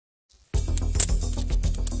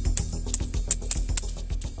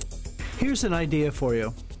Here's an idea for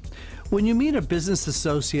you. When you meet a business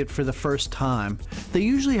associate for the first time, they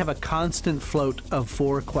usually have a constant float of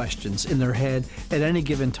 4 questions in their head at any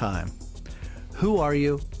given time. Who are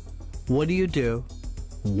you? What do you do?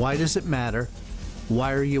 Why does it matter?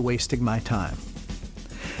 Why are you wasting my time?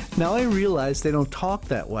 Now I realize they don't talk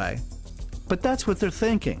that way, but that's what they're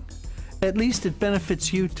thinking. At least it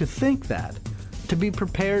benefits you to think that, to be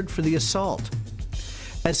prepared for the assault.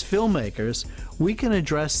 As filmmakers, we can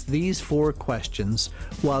address these 4 questions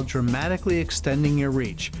while dramatically extending your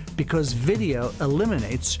reach because video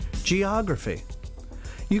eliminates geography.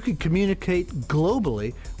 You can communicate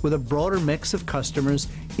globally with a broader mix of customers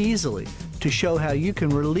easily to show how you can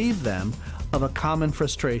relieve them of a common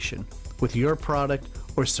frustration with your product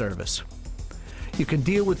or service. You can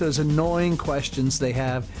deal with those annoying questions they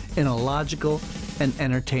have in a logical and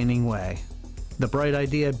entertaining way. The bright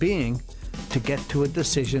idea being to get to a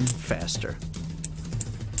decision faster.